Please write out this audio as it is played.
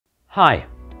Hi,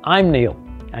 I'm Neil,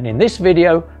 and in this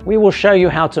video we will show you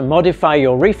how to modify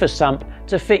your REEFER sump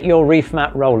to fit your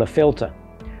ReefMat roller filter.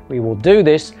 We will do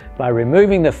this by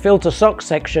removing the filter sock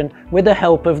section with the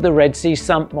help of the Red Sea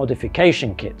Sump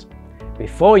Modification kit.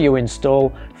 Before you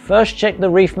install, first check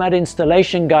the ReefMat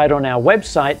installation guide on our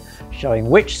website showing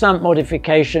which sump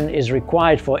modification is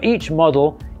required for each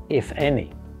model, if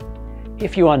any.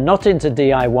 If you are not into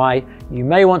DIY, you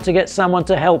may want to get someone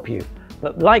to help you.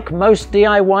 But like most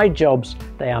DIY jobs,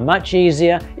 they are much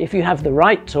easier if you have the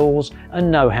right tools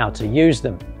and know how to use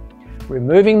them.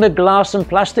 Removing the glass and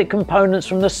plastic components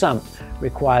from the sump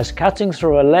requires cutting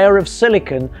through a layer of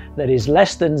silicone that is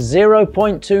less than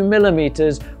 0.2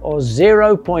 millimeters or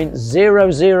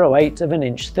 0.008 of an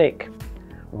inch thick.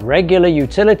 Regular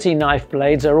utility knife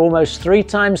blades are almost 3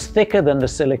 times thicker than the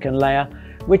silicone layer,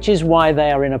 which is why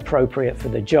they are inappropriate for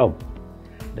the job.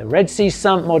 The Red Sea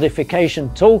Sump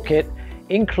Modification toolkit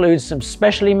includes some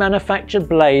specially manufactured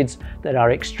blades that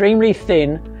are extremely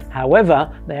thin, however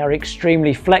they are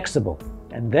extremely flexible,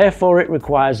 and therefore it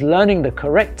requires learning the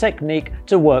correct technique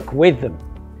to work with them.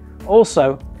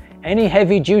 Also, any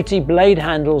heavy-duty blade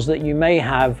handles that you may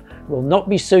have will not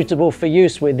be suitable for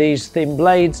use with these thin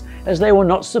blades, as they will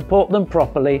not support them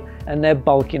properly and their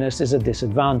bulkiness is a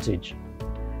disadvantage.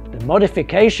 The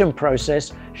modification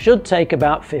process should take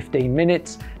about 15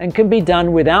 minutes and can be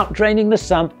done without draining the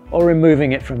sump or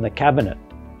removing it from the cabinet.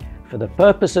 For the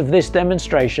purpose of this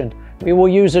demonstration, we will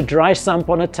use a dry sump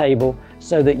on a table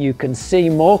so that you can see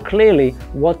more clearly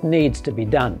what needs to be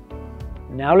done.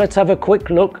 Now let's have a quick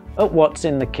look at what's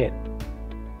in the kit.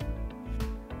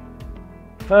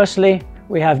 Firstly,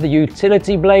 we have the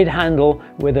utility blade handle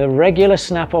with a regular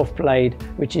snap-off blade,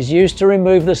 which is used to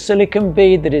remove the silicone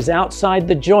bead that is outside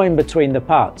the join between the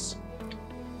parts.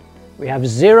 We have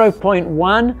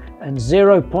 0.1 and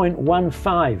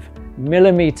 0.15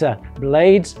 millimeter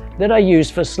blades that are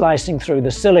used for slicing through the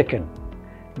silicone.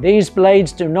 These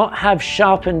blades do not have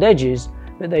sharpened edges,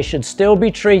 but they should still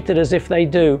be treated as if they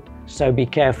do, so be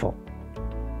careful.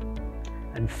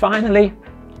 And finally,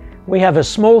 we have a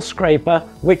small scraper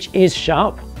which is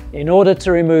sharp in order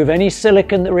to remove any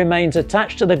silicone that remains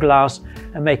attached to the glass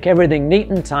and make everything neat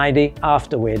and tidy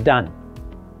after we're done.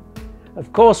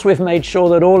 Of course, we've made sure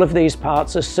that all of these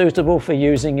parts are suitable for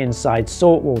using inside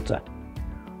saltwater.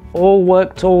 All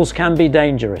work tools can be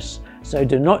dangerous, so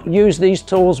do not use these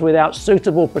tools without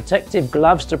suitable protective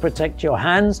gloves to protect your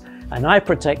hands and eye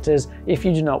protectors if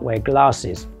you do not wear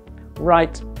glasses.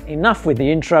 Right, enough with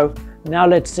the intro, now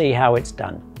let's see how it's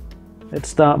done. Let's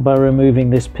start by removing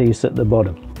this piece at the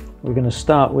bottom. We're going to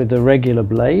start with the regular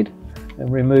blade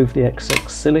and remove the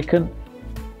excess silicone.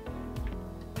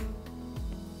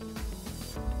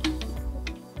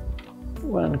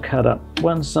 One cut up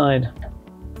one side,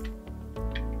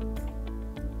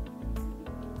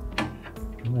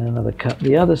 and then another cut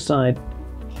the other side,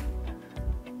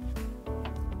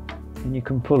 and you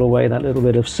can pull away that little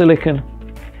bit of silicone.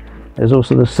 There's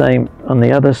also the same on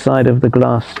the other side of the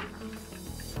glass.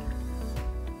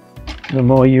 The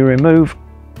more you remove,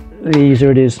 the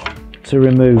easier it is to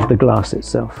remove the glass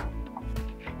itself.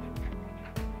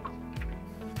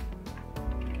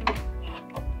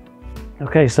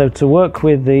 Okay, so to work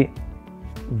with the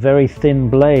very thin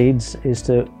blades is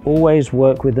to always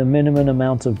work with the minimum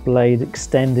amount of blade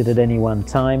extended at any one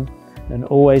time, and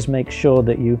always make sure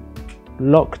that you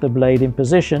lock the blade in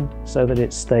position so that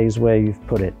it stays where you've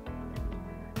put it.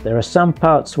 There are some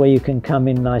parts where you can come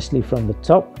in nicely from the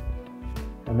top,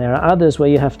 and there are others where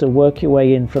you have to work your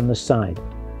way in from the side.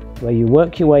 Where you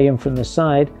work your way in from the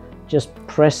side, just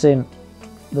press in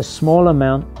the small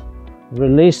amount,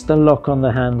 release the lock on the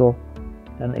handle,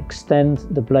 and extend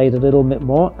the blade a little bit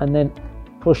more, and then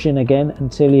push in again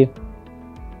until you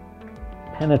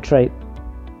penetrate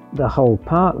the whole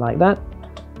part like that.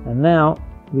 And now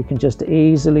we can just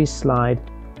easily slide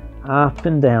up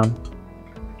and down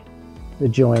the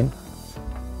join.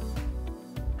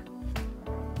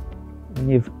 And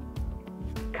you've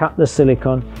cut the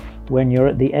silicone. When you're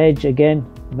at the edge again,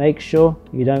 make sure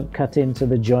you don't cut into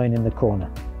the join in the corner.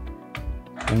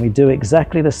 And we do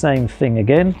exactly the same thing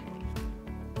again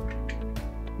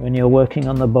when you're working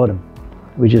on the bottom.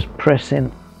 We just press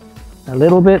in a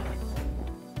little bit,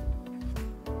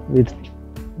 we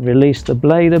release the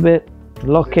blade a bit,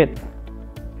 lock it,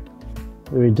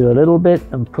 we do a little bit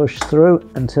and push through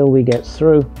until we get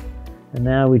through, and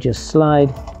now we just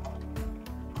slide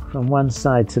from one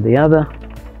side to the other.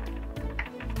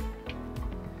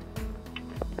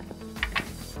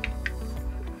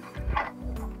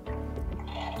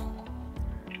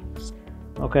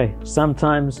 Okay,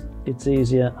 sometimes it's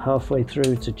easier halfway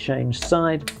through to change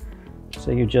side,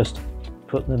 so you just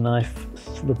put the knife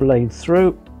the blade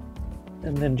through,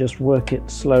 and then just work it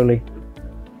slowly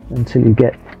until you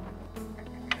get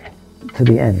to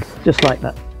the end, just like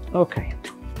that. Okay.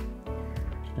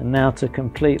 And now to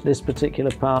complete this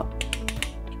particular part,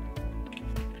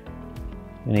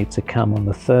 you need to come on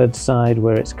the third side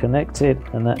where it's connected,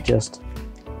 and that just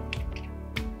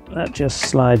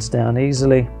slides down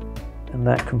easily, and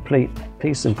that complete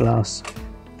piece of glass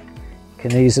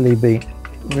can easily be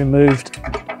removed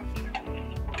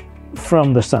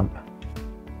from the sump.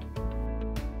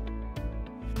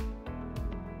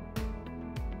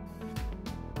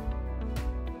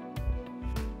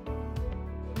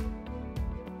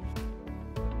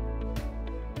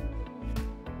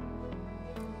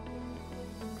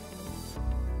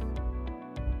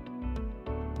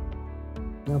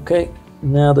 Okay,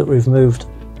 now that we've moved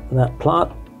that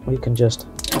part, we can just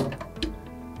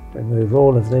remove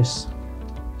all of this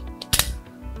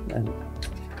and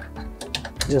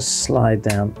just slide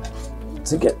down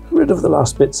to get rid of the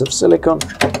last bits of silicone.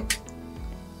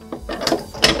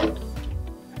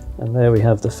 And there we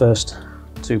have the first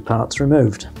two parts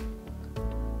removed.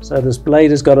 So this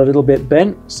blade has got a little bit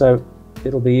bent, so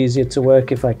it'll be easier to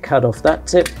work if I cut off that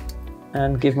tip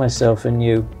and give myself a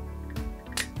new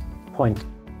point.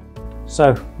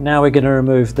 So now we're going to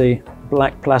remove the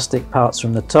black plastic parts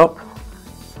from the top.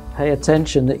 Pay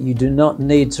attention that you do not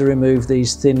need to remove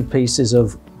these thin pieces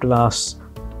of glass,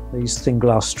 these thin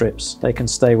glass strips. They can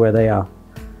stay where they are.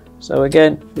 So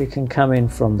again, we can come in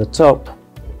from the top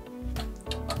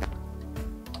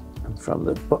and from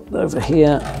the over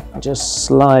here, just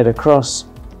slide across.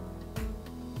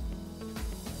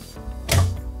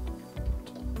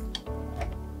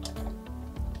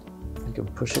 You can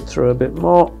push it through a bit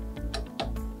more.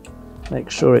 Make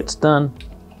sure it's done.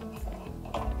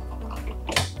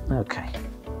 Okay.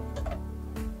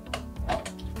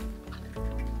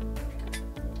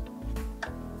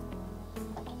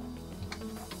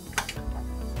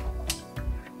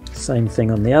 Same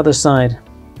thing on the other side.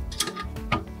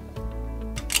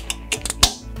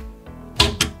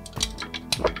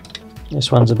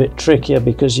 This one's a bit trickier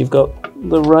because you've got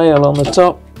the rail on the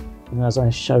top, and as I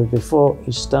showed before,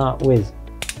 you start with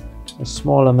a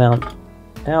small amount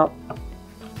out.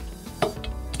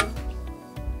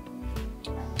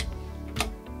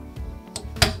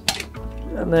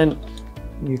 And then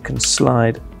you can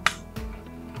slide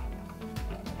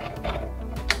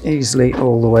easily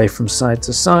all the way from side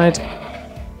to side.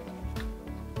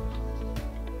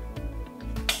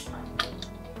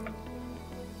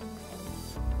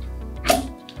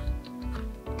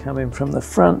 Come in from the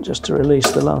front just to release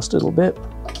the last little bit.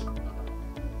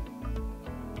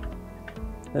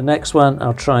 The next one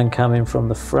I'll try and come in from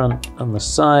the front and the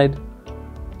side,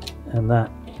 and that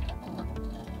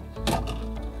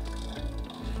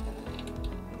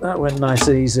went nice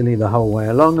and easily the whole way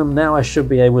along, and now I should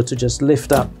be able to just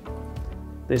lift up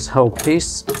this whole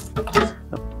piece,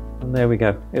 and there we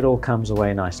go, it all comes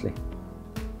away nicely.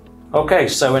 Okay,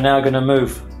 so we're now going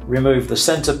to remove the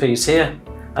centerpiece here.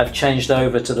 I've changed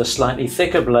over to the slightly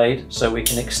thicker blade so we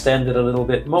can extend it a little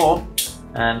bit more,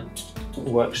 and it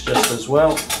works just as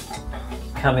well.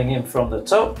 Coming in from the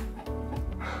top,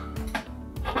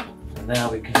 and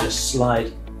now we can just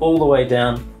slide all the way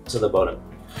down to the bottom.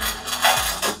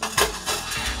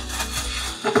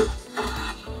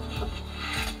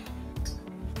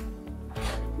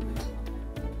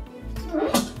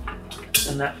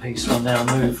 And that piece will now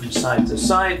move from side to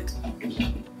side,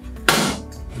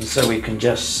 and so we can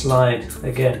just slide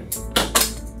again.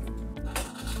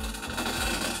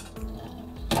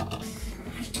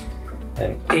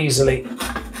 And easily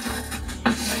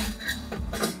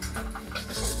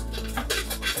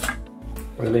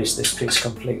release this piece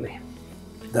completely.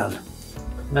 Done.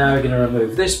 Now we're going to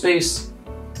remove this piece.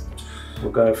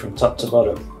 We'll go from top to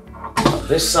bottom. On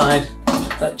this side,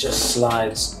 that just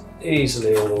slides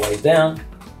easily all the way down.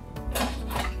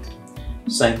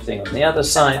 Same thing on the other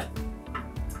side.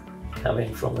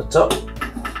 Coming from the top.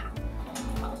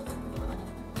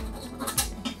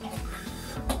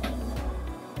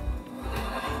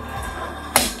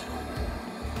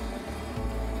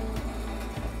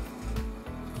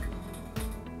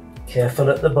 Careful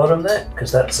at the bottom there,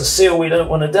 because that's a seal we don't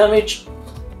want to damage.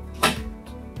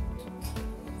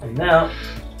 And now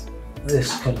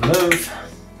this can move.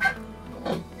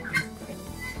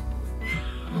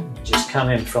 Just come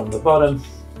in from the bottom.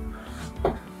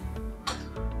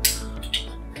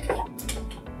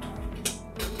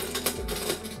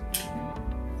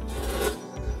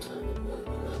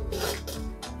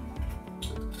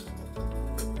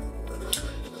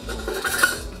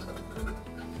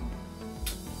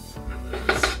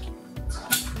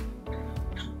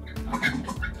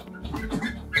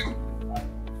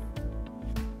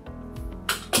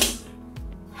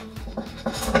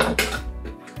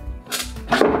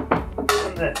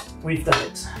 we've done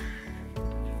it.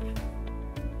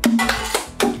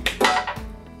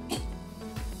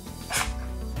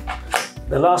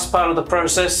 The last part of the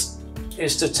process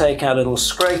is to take our little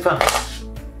scraper,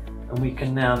 and we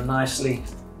can now nicely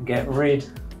get rid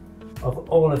of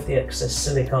all of the excess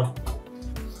silicone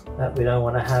that we don't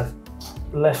want to have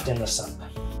left in the sump.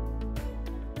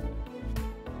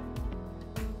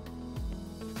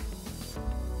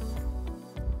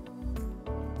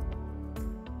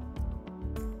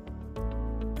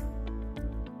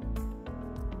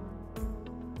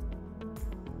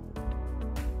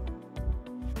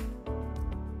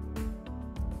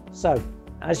 So,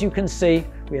 as you can see,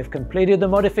 we have completed the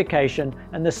modification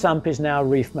and the sump is now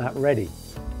ReefMat ready.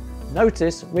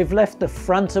 Notice we've left the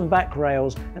front and back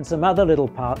rails and some other little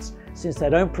parts, since they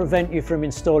don't prevent you from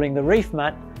installing the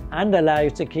ReefMat and allow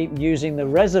you to keep using the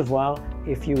reservoir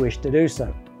if you wish to do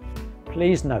so.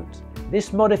 Please note,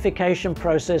 this modification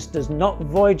process does not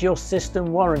void your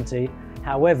system warranty.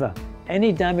 However,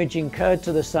 any damage incurred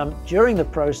to the sump during the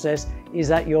process is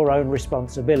at your own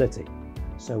responsibility.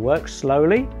 So work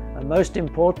slowly, and most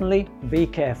importantly, be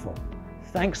careful.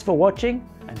 Thanks for watching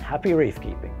and happy reef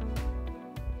keeping.